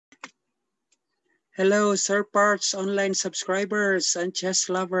Hello, Sir Parts online subscribers and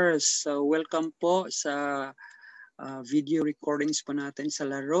chess lovers. So welcome po sa video recordings po natin sa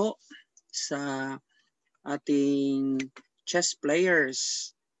laro sa ating chess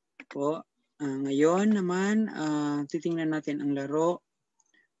players po. Ngayon naman, titingnan natin ang laro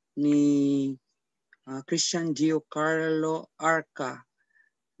ni Gian Karlo Arca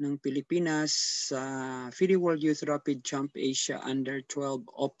ng Pilipinas sa FIDE World Youth Rapid Jump Asia Under 12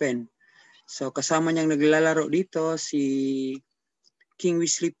 Open. So kasama niyang naglalaro dito si King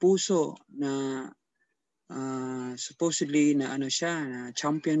Wesley Puso na supposedly na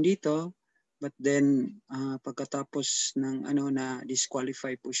champion dito, but then pagkatapos ng na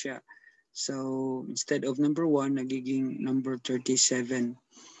disqualify po siya. So instead of number 1 nagiging number 37.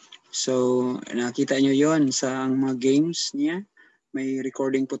 So nakita niyo 'yon sa mga games niya. May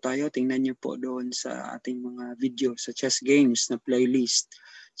recording po tayo. Tingnan niyo po doon sa ating mga video sa chess games na playlist.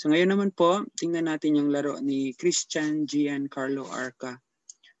 So ngayon naman po, tingnan natin yung laro ni Gian Karlo Arca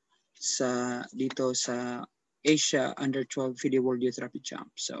dito sa Asia Under 12 FIDE World Youth Rapid Jump.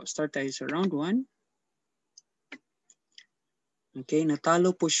 So start tayo sa round 1. Okay,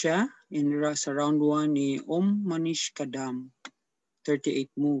 natalo po siya sa round 1 ni Manish Kadam.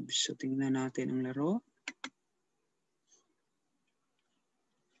 38 moves. So tingnan natin ang laro.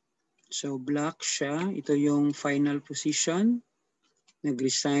 So black siya. Ito yung final position.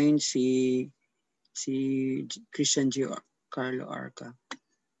 Nag-resign si Gian Karlo Arca.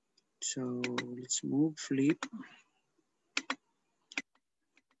 So let's move, flip.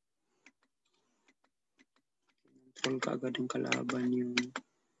 Control ka agad ang kalaban yung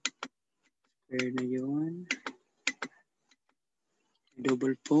square na yun.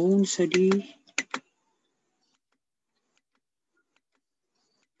 Double pawn sa D.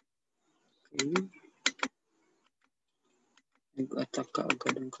 Okay. Nag-attack ka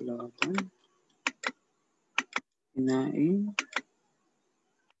agad ang kalaban. Hinain.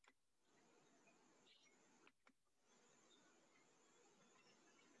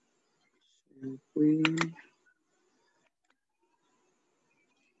 Queen.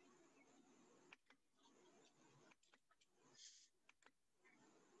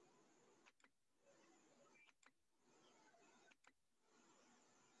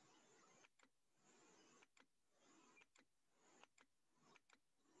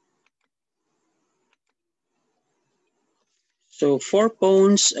 So 4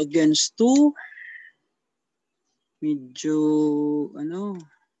 pawns against 2. Medyo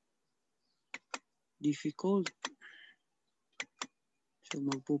difficult. So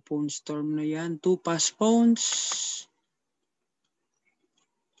magpo-pawn storm na yan. 2 pass pawns.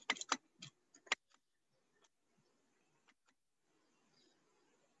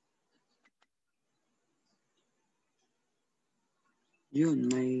 Yun,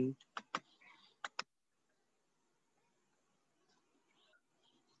 may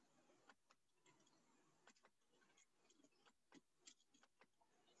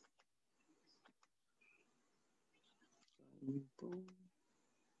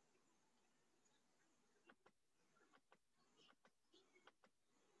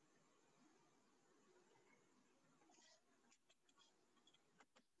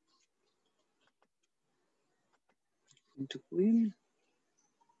into queen.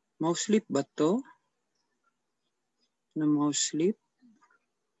 Mouse slip ba to? Na mouse slip.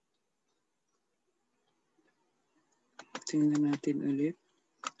 Tingnan natin ulit.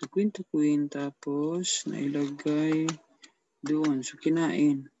 To queen tapos nailagay doon. So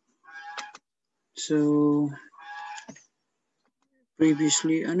kinain. So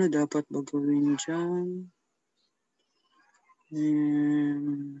previously dapat ba gawin dyan?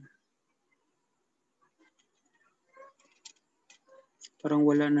 Parang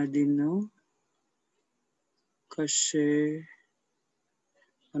wala na din, no? Kasi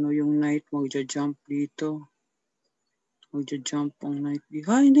yung knight magja-jump dito. Magja-jump ang knight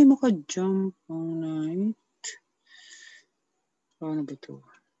dito. Hindi maka-jump ang knight. Paano ba to?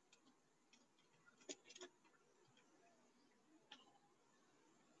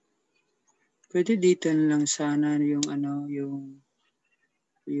 Pwede dito lang sana yung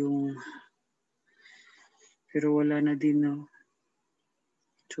pero wala na din, no?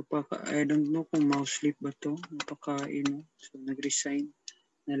 So I don't know kung mouse slip ba to. Napakain, no? So nag-resign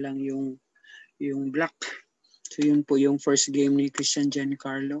na lang yung black. So yun po yung first game ni Gian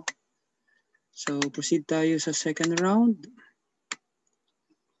Karlo. So proceed tayo sa second round.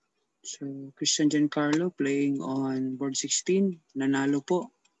 So Gian Karlo playing on board 16. Nanalo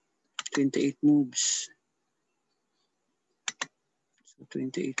po. 28 moves. So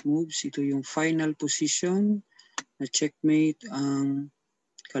 28 moves. Ito yung final position na checkmate ang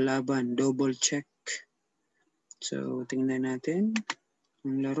kalaban. Double check. So, tingnan natin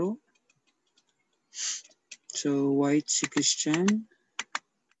ang laro. So, white si Christian.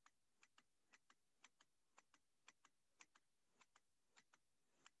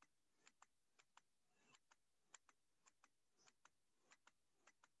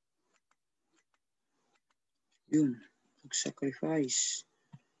 Yun, sacrifice.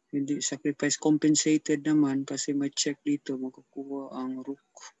 Hindi sacrifice, compensated naman kasi may check dito, makukuha ang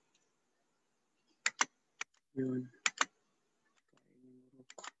rook. Yun.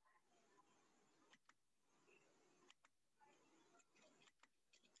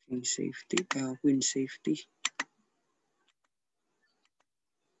 King safety, queen safety.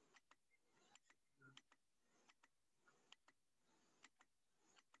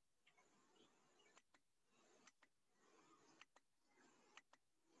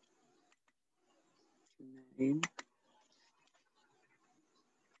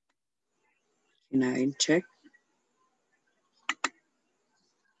 Kinain check.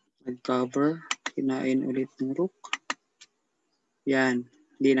 Nag-cover. Kinain ulit ng rook. Yan.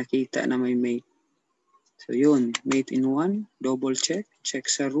 Hindi nakita na may mate. So yun. Mate in 1. Double check. Check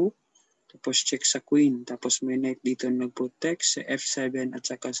sa rook. Tapos check sa queen. Tapos may knight dito nag-protect sa F7 at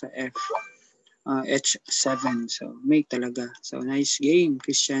saka sa H7. So mate talaga. So nice game,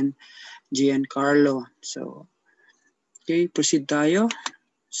 Christian Gian Karlo. So okay, proceed tayo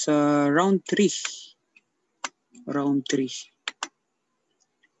sa round 3. Round 3.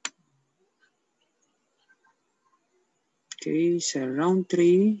 Okay, sa round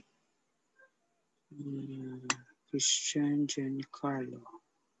 3, Christian Gian Karlo.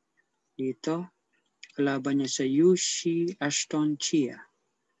 Dito, kalaban niya sa Yushi Ashton Chia.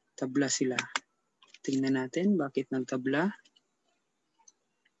 Tabla sila. Tingnan natin bakit nagtabla.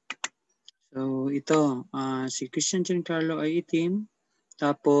 So, ito, si Christian Gian Karlo ay itim.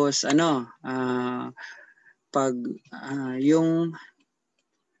 Tapos, pag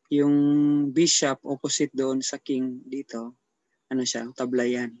yung bishop opposite doon sa king dito, ano siya,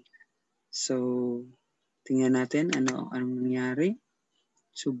 tablayan. So, tingnan natin anong nangyari.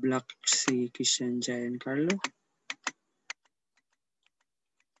 So, black si Christian Gian Karlo.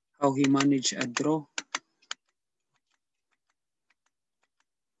 How he managed a draw.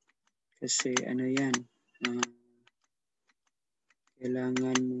 Kasi ano yan,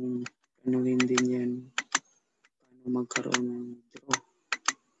 kailangan mong anuhin din yan paano magkaroon ng draw.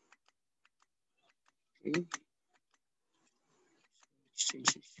 Okay.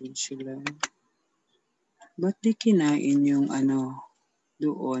 Exchange sila. Ba't di kinain yung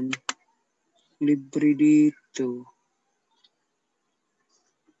doon? Libre dito.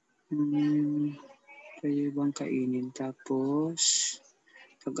 Kaya bang kainin? Tapos,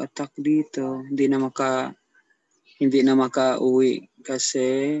 pag-attack dito, hindi na makauwi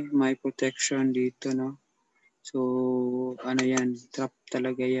kasi may protection dito, no? So, ano yan? Trap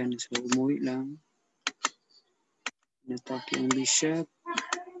talaga yan. So, umuwi lang. Attack yung bishop.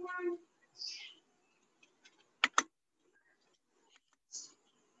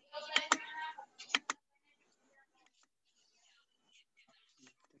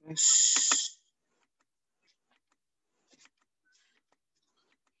 Tapos,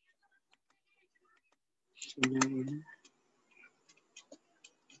 yun.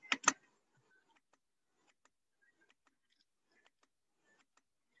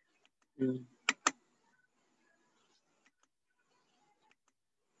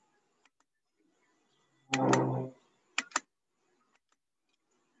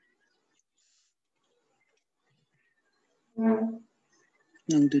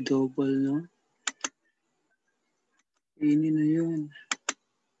 Nagdo-double, no? Ini na yun.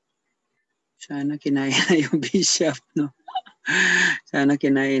 Sana kinaya na yung bishop, no? Sana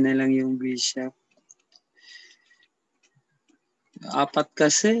kinaya na lang yung bishop. Apat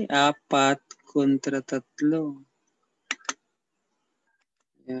kasi. 4 kontra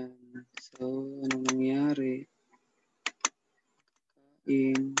 3. Yan. So, anong nangyari?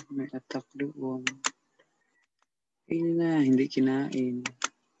 May attack doon. Ini na, hindi kinain.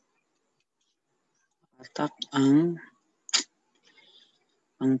 Attack ang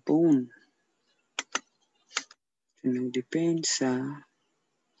pawn. Yung depensa.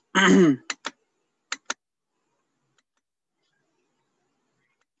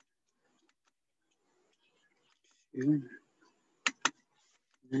 Yun.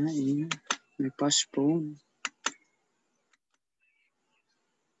 Nain. May pass pawn.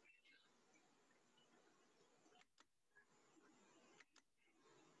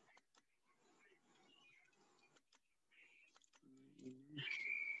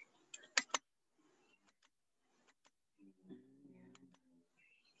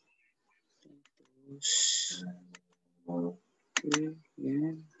 Okay,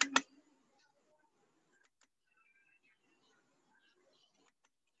 yan.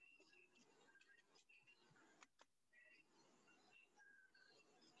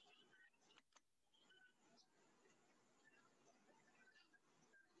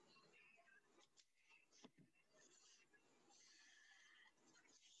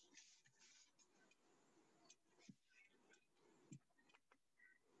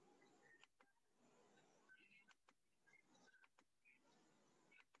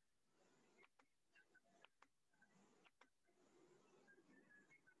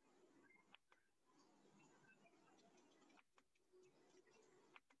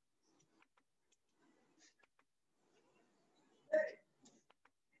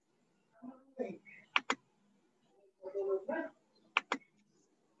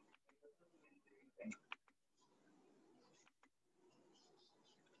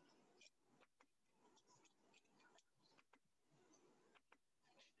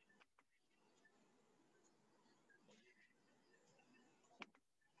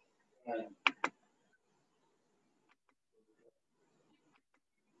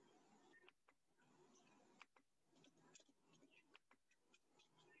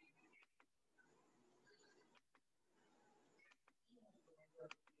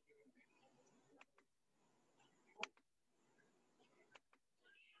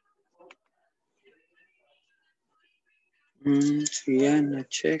 So yan,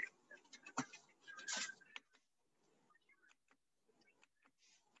 na-check.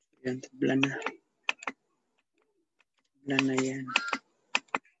 Yan, tabla na. Tabla na yan.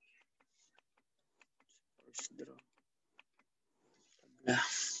 First draw. Tabla.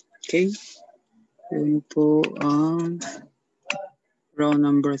 Okay. Yun po ang round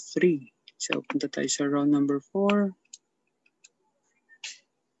number 3. So, punta tayo sa round number 4.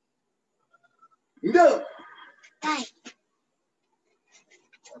 Go!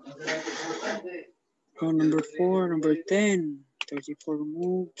 Round number 4, number 10. 34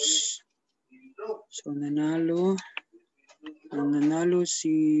 moves. So, nanalo. Ang nanalo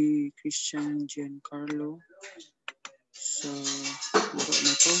si Gian Karlo sa laro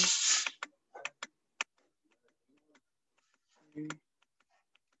na to. Okay.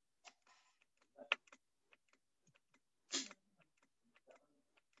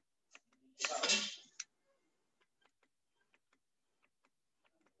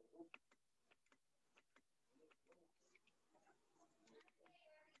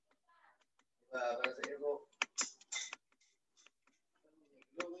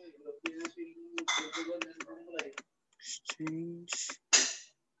 Exchange.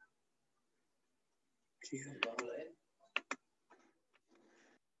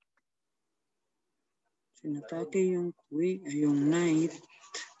 Sinatake yung queen, yung knight.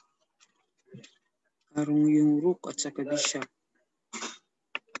 Karong yung rook at saka bishop.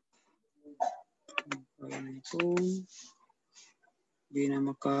 Kaya ito. Hindi na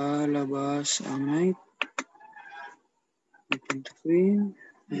makalabas ang knight. Open to queen.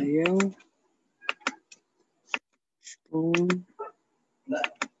 Ayaw. Spoon.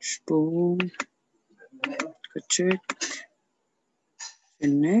 Spoon. Ka-check.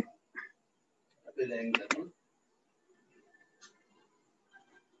 Connect.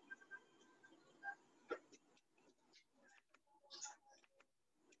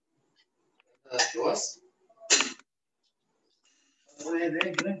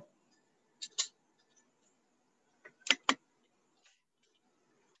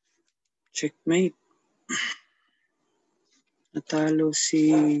 Checkmate. Natalo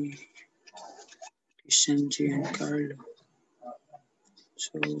si Gian Karlo.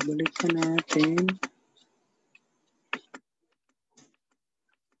 So, balikan natin.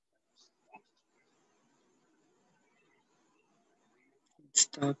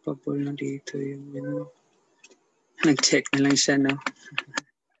 Stoppable na dito yung ano. Nag-check na lang siya, no?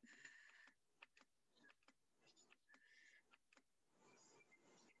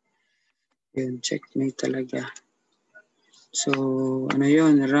 Yun, checkmate talaga. So, ano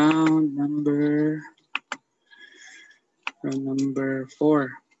yun? Round number 4.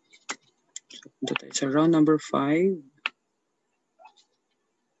 So, punta tayo sa round number 5.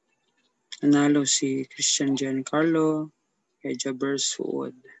 Nanalo si Gian Karlo kay Jabber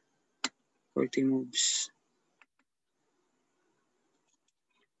Suod. 40 moves.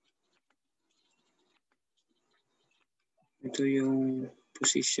 Ito yung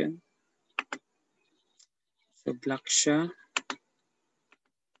position. So, black siya.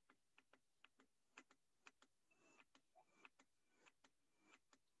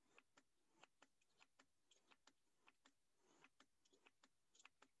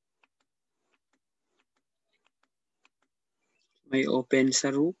 May open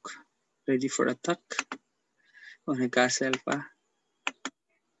sa rook. Ready for attack. O, nag-castle pa.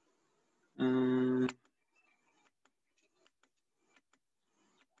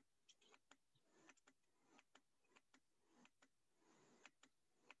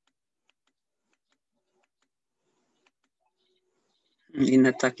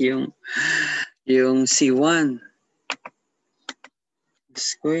 In-attack yung C1.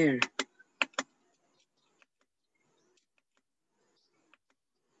 Square.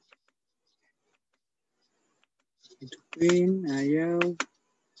 Ito queen, ayaw.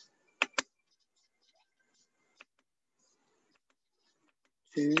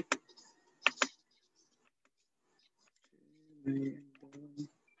 Check.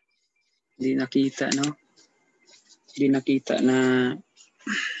 Hindi nakita, no? Hindi nakita na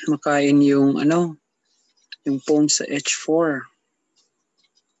makain yung yung pawn sa H4.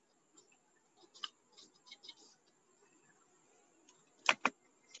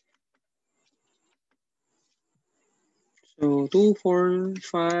 So 2, 4,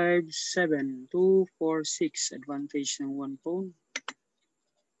 5, 7. 2, 4, 6. Advantage ng one pawn.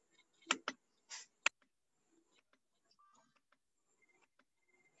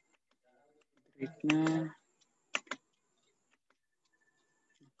 Break na.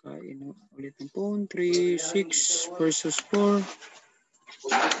 Kain ulit ng pawn. 3, 6 versus 4.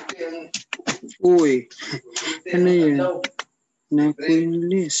 Uy. Ano yun? Na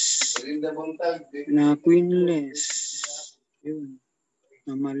queenless. Na queenless. Yun.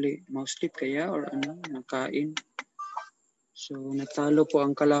 Na mali. Mouse slip kaya or ano? Nakain. So, natalo po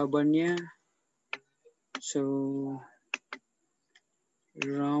ang kalaban niya. So,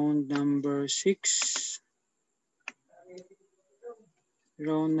 round number 6.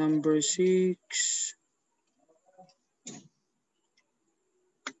 Round number 6.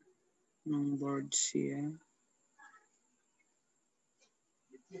 Ng board siya.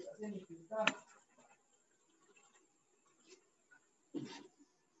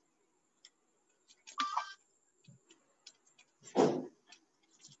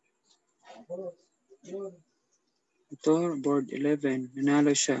 Ito, board 11.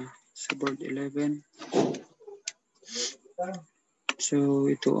 Nanalo siya sa board 11.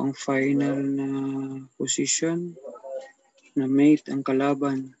 So, ito ang final na position na mate ang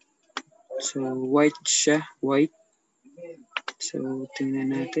kalaban. So, white siya. White. So,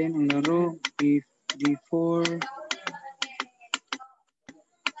 tingnan natin ang laro. D4.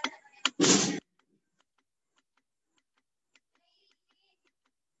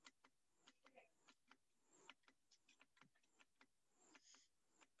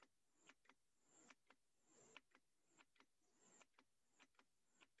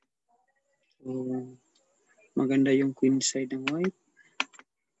 So, maganda yung queen side ng white.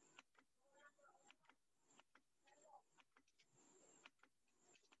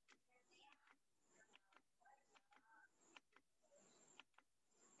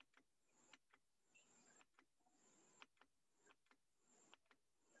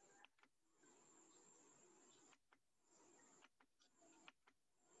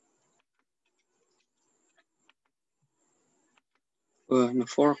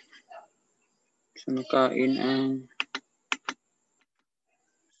 Na-fork. So, nakain ang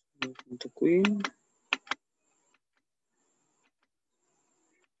ito queen.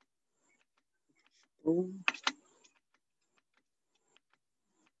 Boom.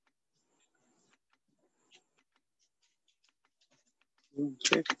 Boom,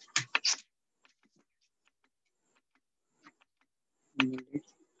 check.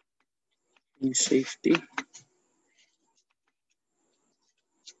 Yung safety.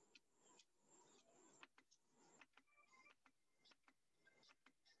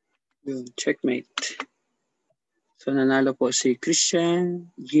 Yung checkmate. So, nanalo po si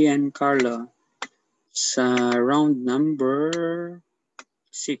Gian Karlo sa round number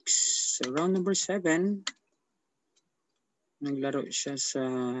 6. Sa round number 7, naglaro siya sa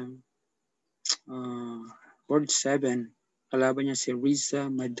board 7. Kalaban niya si Riza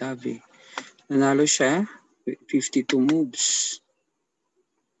Madavi. Nanalo siya 52 moves.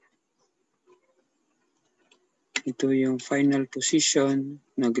 Ito yung final position.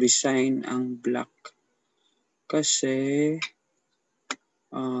 Nag-resign ang black. Kasi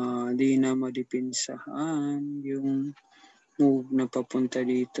di na madipinsahan yung move na papunta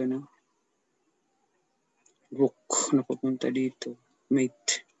dito, no? Rook na papunta dito.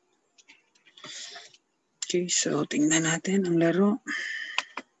 Mate. Okay, so tingnan natin ang laro.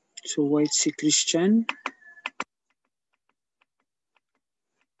 So white si Christian.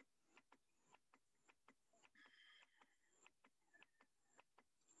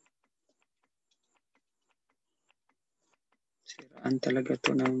 Siraan talaga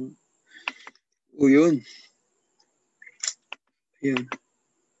to ng... Yun. Yun.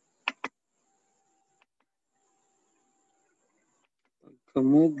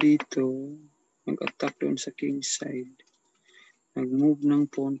 Pagka-move dito, nag-attack doon sa king side. Nag-move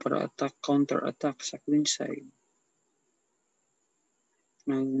ng pawn para attack, counter-attack sa queen side.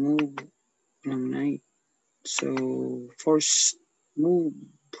 Nag-move ng knight. So, first move.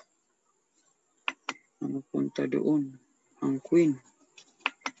 Napunta doon ang queen.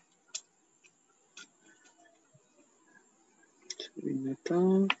 So,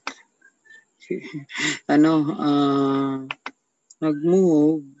 in-attack.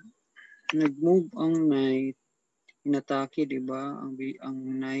 Nag-move ang knight. Inatake, di ba? Ang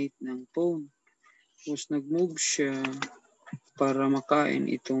knight ng pawn. Tapos nag-move siya para makain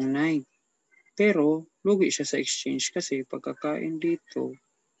itong knight. Pero, lugi siya sa exchange kasi pagkakain dito,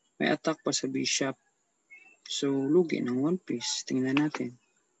 may attack pa sa bishop. So, lugi ng one piece. Tingnan natin.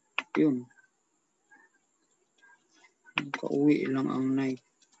 Yun. Kauwi lang ang knight.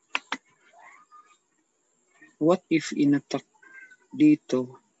 What if in-attack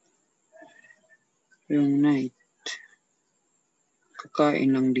dito yung knight?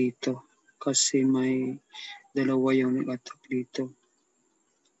 Kakain lang dito. Kasi may dalawa yung nag-attack dito.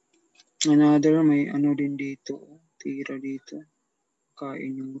 Another, may ano din dito. Tira dito.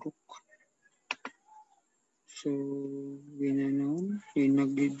 Kain yung rook. So, ginanon.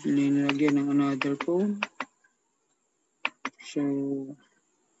 Linagyan ng another pawn. So,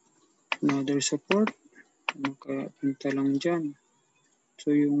 another support. Makapunta lang dyan.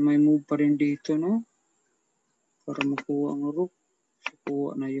 So, yung may move pa rin dito, no? Para makuha ang rook. So,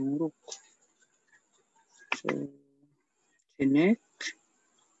 kuha na yung rook. So, sinek.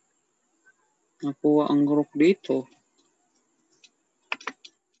 Nakuha ang rook dito.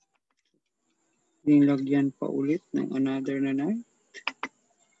 Nilagyan pa ulit ng another na knight.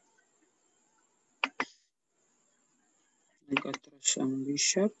 Nag-atras ang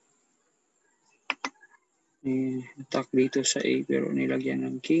bishop. Attack dito sa A pero nilagyan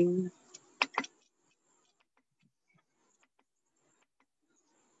ng king.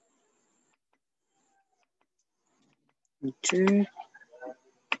 Check.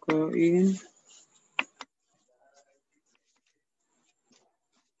 Kain.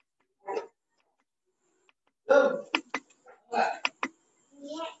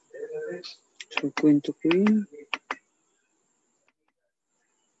 So, queen to queen.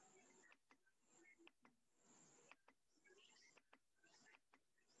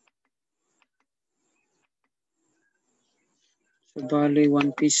 So, bali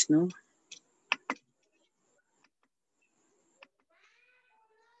one piece, no?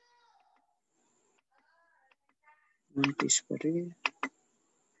 One piece pa rin.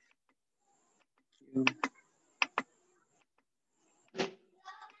 Yun.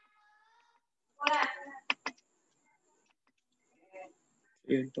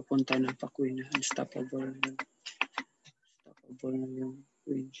 Yun, papunta na pa queen na. Unstoppable na. Unstoppable na yung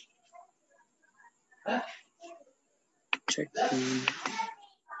queen. Check queen.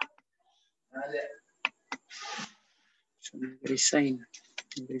 So, nag-resign.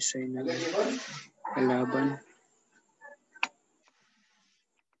 Nag-resign na kalaban.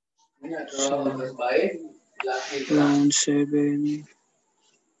 So, round 7.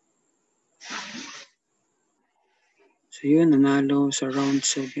 So yun, nanalo sa round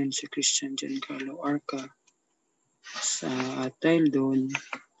 7 si Gian Karlo Arca. Sa dahil doon,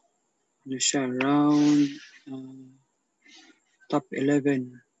 ano siya, round top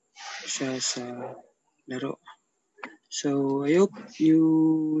 11 siya sa laro. So I hope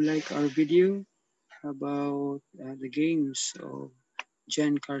you like our video about the games of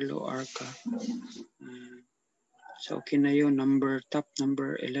Gian Karlo Arca. So okay na yun, top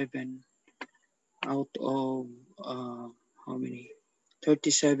number 11 out of how many?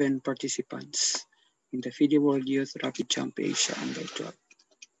 37 participants in the FIDE World Youth Rapid Champ Asia Under 12.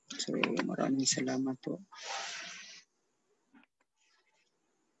 So maraming salamat po.